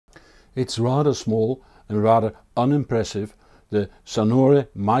It's rather small and rather unimpressive, the Sonore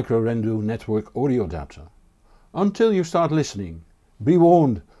microRendu network audio adapter. Until you start listening. Be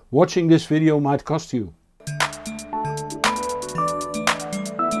warned, watching this video might cost you.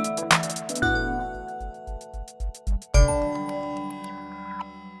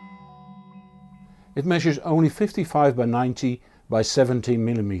 It measures only 55 by 90 by 17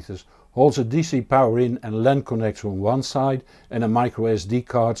 mm, holds a DC power in and LAN connector on one side and a micro SD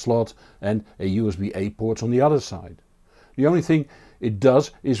card slot and a USB-A port on the other side. The only thing it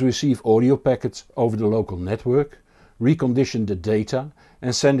does is receive audio packets over the local network, recondition the data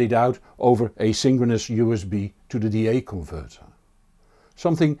and send it out over asynchronous USB to the DA converter.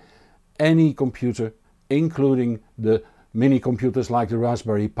 Something any computer, including the mini computers like the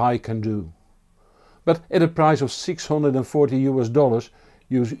Raspberry Pi, can do. But at a price of $640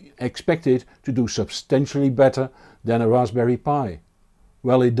 you expect it to do substantially better than a Raspberry Pi.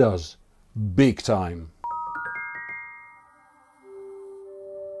 Well, it does. Big time.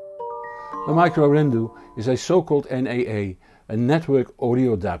 The microRendu is a so-called NAA, a network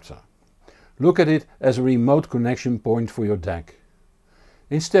audio adapter. Look at it as a remote connection point for your DAC.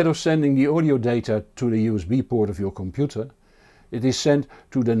 Instead of sending the audio data to the USB port of your computer, it is sent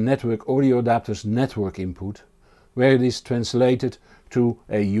to the network audio adapter's network input, where it is translated to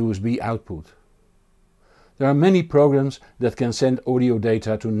a USB output. There are many programs that can send audio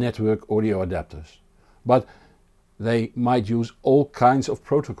data to network audio adapters, but they might use all kinds of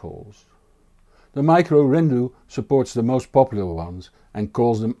protocols. The microRendu supports the most popular ones and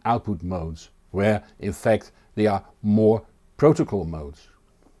calls them output modes, where in fact they are more protocol modes.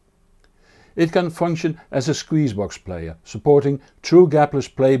 It can function as a squeezebox player, supporting true gapless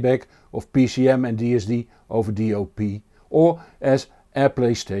playback of PCM and DSD over DOP, or as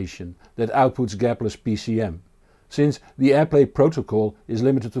AirPlay station that outputs gapless PCM. Since the AirPlay protocol is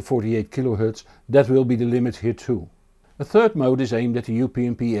limited to 48 kHz, that will be the limit here too. A third mode is aimed at the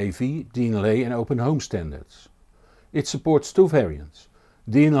UPnP AV, DNLA and Open Home standards. It supports two variants,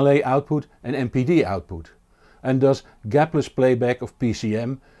 DNLA output and MPD output, and does gapless playback of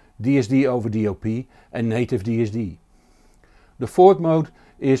PCM, DSD over DOP and native DSD. The fourth mode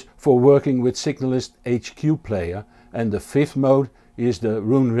is for working with Signalist HQ player, and the fifth mode is the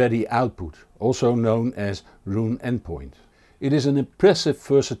Roon Ready output, also known as Roon Endpoint. It is an impressive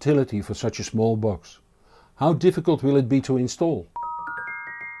versatility for such a small box. How difficult will it be to install?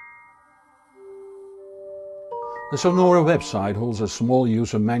 The Sonore website holds a small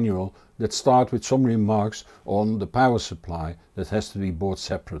user manual that starts with some remarks on the power supply that has to be bought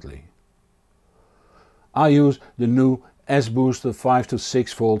separately. I use the new S-Booster 5 to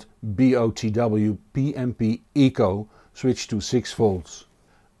 6 volt BOTW PMP Eco switch to 6 volts.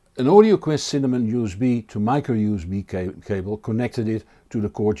 An AudioQuest Cinnamon USB to micro USB cable connected it to the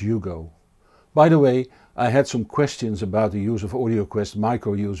cord Hugo. By the way, I had some questions about the use of AudioQuest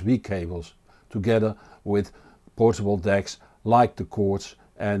micro USB cables together with portable DACs like the Quartz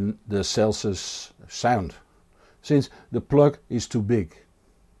and the Celsius Sound, since the plug is too big.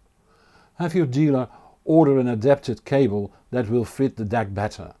 Have your dealer order an adapted cable that will fit the DAC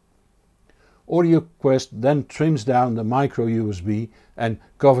better. AudioQuest then trims down the micro USB and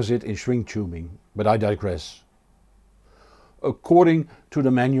covers it in shrink tubing, but I digress. According to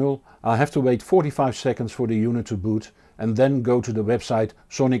the manual, I have to wait 45 seconds for the unit to boot and then go to the website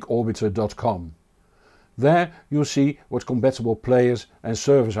sonicorbiter.com. There you'll see what compatible players and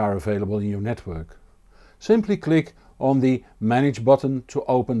servers are available in your network. Simply click on the Manage button to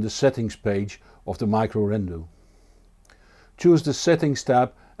open the settings page of the microRendu. Choose the Settings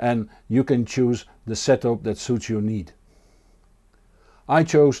tab and you can choose the setup that suits your need. I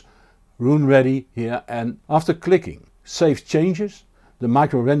chose Roon Ready here, and after clicking Save Changes, the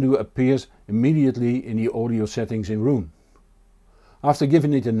microRendu appears immediately in the audio settings in Roon. After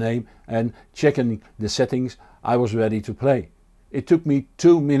giving it a name and checking the settings, I was ready to play. It took me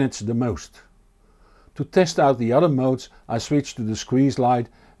 2 minutes the most. To test out the other modes, I switched to the squeeze light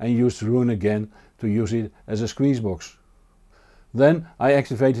and used Roon again to use it as a squeeze box. Then I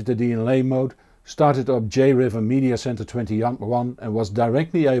activated the DNLA mode, started up JRiver Media Center 21 and was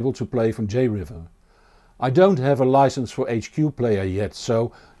directly able to play from JRiver. I don't have a license for HQ player yet,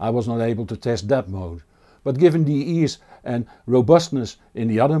 so I was not able to test that mode, but given the ease and robustness in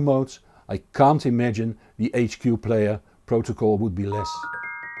the other modes, I can't imagine the HQ player protocol would be less.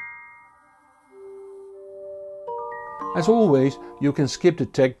 As always, you can skip the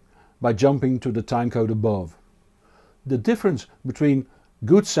tech by jumping to the timecode above. The difference between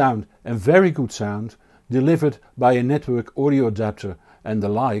good sound and very good sound delivered by a network audio adapter and the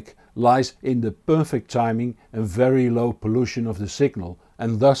like lies in the perfect timing and very low pollution of the signal,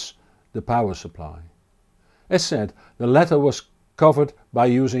 and thus the power supply. As said, the latter was covered by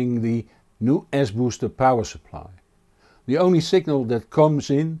using the new S-booster power supply. The only signal that comes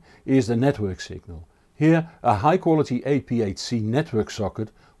in is the network signal. Here a high quality 8P8C network socket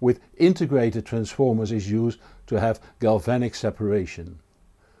with integrated transformers is used to have galvanic separation.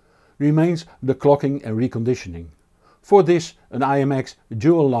 Remains the clocking and reconditioning. For this an IMX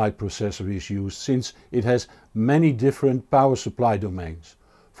dual light processor is used since it has many different power supply domains.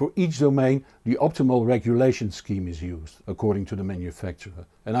 For each domain the optimal regulation scheme is used, according to the manufacturer,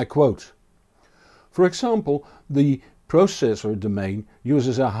 and I quote: "For example, the processor domain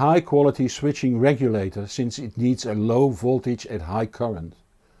uses a high quality switching regulator since it needs a low voltage at high current.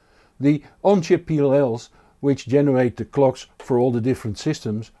 The on-chip PLLs, which generate the clocks for all the different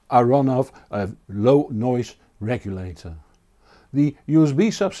systems, are run off a low noise regulator. The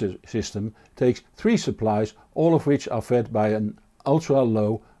USB subsystem takes 3 supplies, all of which are fed by an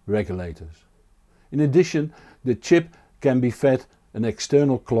ultra-low regulators. In addition, the chip can be fed an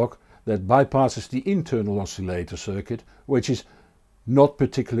external clock that bypasses the internal oscillator circuit, which is not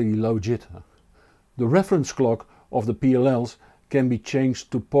particularly low jitter. The reference clock of the PLLs can be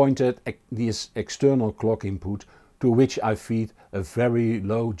changed to point at this external clock input, to which I feed a very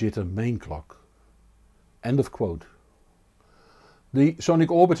low jitter main clock." End of quote. The Sonic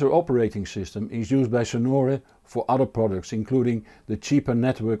Orbiter operating system is used by Sonore for other products, including the cheaper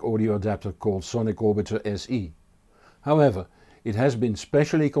network audio adapter called Sonic Orbiter SE. However, it has been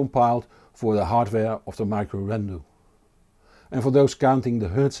specially compiled for the hardware of the microRendu. And for those counting the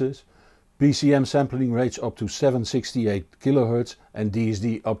hertzes, PCM sampling rates up to 768 kHz and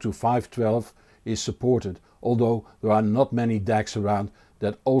DSD up to 512 is supported, although there are not many DACs around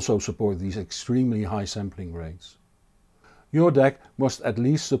that also support these extremely high sampling rates. Your DAC must at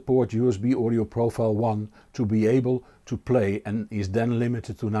least support USB audio profile 1 to be able to play and is then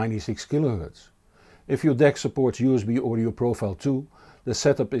limited to 96 kHz. If your DAC supports USB audio profile 2, the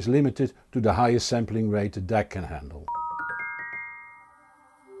setup is limited to the highest sampling rate the DAC can handle.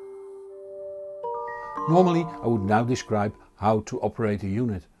 Normally I would now describe how to operate a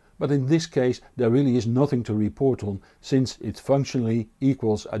unit, but in this case there really is nothing to report on, since it functionally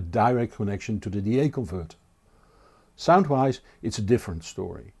equals a direct connection to the DA converter. Sound-wise it's a different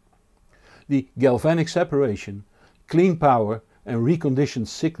story. The galvanic separation, clean power and reconditioned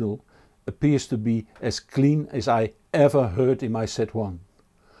signal appears to be as clean as I ever heard in my set 1.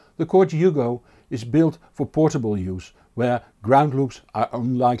 The Chord Hugo is built for portable use, where ground loops are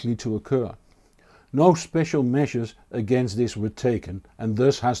unlikely to occur. No special measures against this were taken, and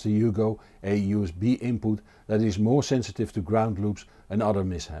thus has the Hugo a USB input that is more sensitive to ground loops and other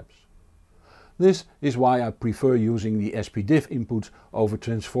mishaps. This is why I prefer using the SPDIF inputs over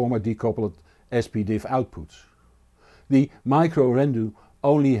transformer decoupled SPDIF outputs. The microRendu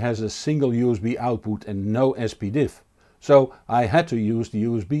only has a single USB output and no SPDIF, so I had to use the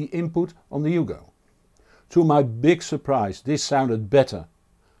USB input on the Hugo. To my big surprise, this sounded better,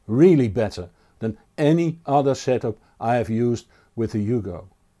 really better, than any other setup I have used with the Hugo.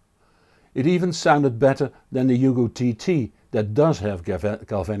 It even sounded better than the Hugo TT that does have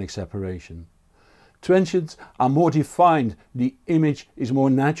galvanic separation. Transients are more defined, the image is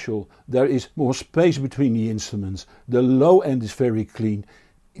more natural, there is more space between the instruments, the low end is very clean,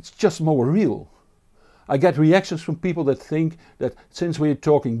 it's just more real. I get reactions from people that think that since we're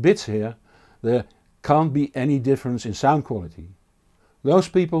talking bits here, there can't be any difference in sound quality. Those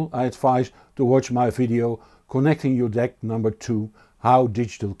people I advise to watch my video Connecting Your DAC number 2, How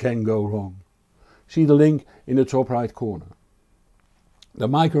Digital Can Go Wrong. See the link in the top right corner. The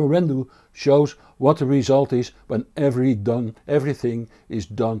microRendu shows what the result is when everything is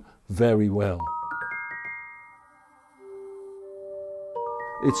done very well.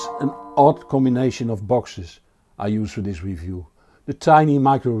 It's an odd combination of boxes I use for this review. The tiny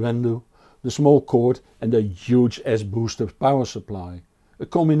microRendu, the small cord and the huge S-booster power supply. A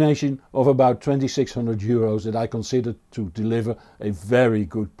combination of about 2600 euros that I consider to deliver a very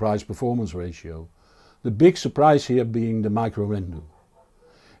good price-performance ratio. The big surprise here being the microRendu.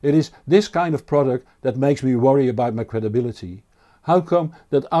 It is this kind of product that makes me worry about my credibility. How come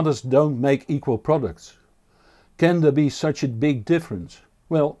that others don't make equal products? Can there be such a big difference?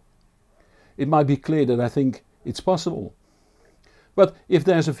 Well, it might be clear that I think it's possible. But if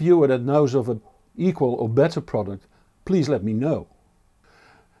there's a viewer that knows of an equal or better product, please let me know.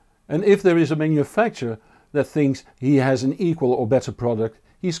 And if there is a manufacturer that thinks he has an equal or better product,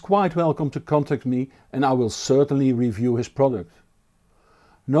 he's quite welcome to contact me and I will certainly review his product.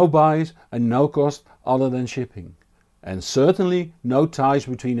 No bias and no cost other than shipping. And certainly no ties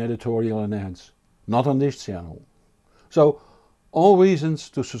between editorial and ads. Not on this channel. So All reasons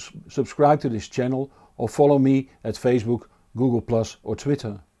to subscribe to this channel or follow me at Facebook, Google+, or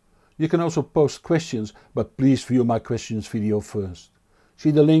Twitter. You can also post questions, but please view my questions video first.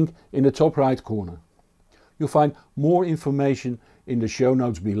 See the link in the top right corner. You'll find more information in the show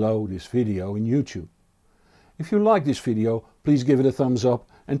notes below this video in YouTube. If you like this video, please give it a thumbs up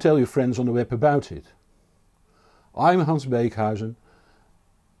and tell your friends on the web about it. I'm Hans Beekhuyzen.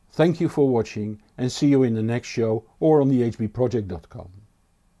 Thank you for watching and see you in the next show or on thehbproject.com.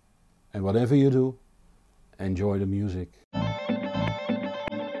 And whatever you do, enjoy the music.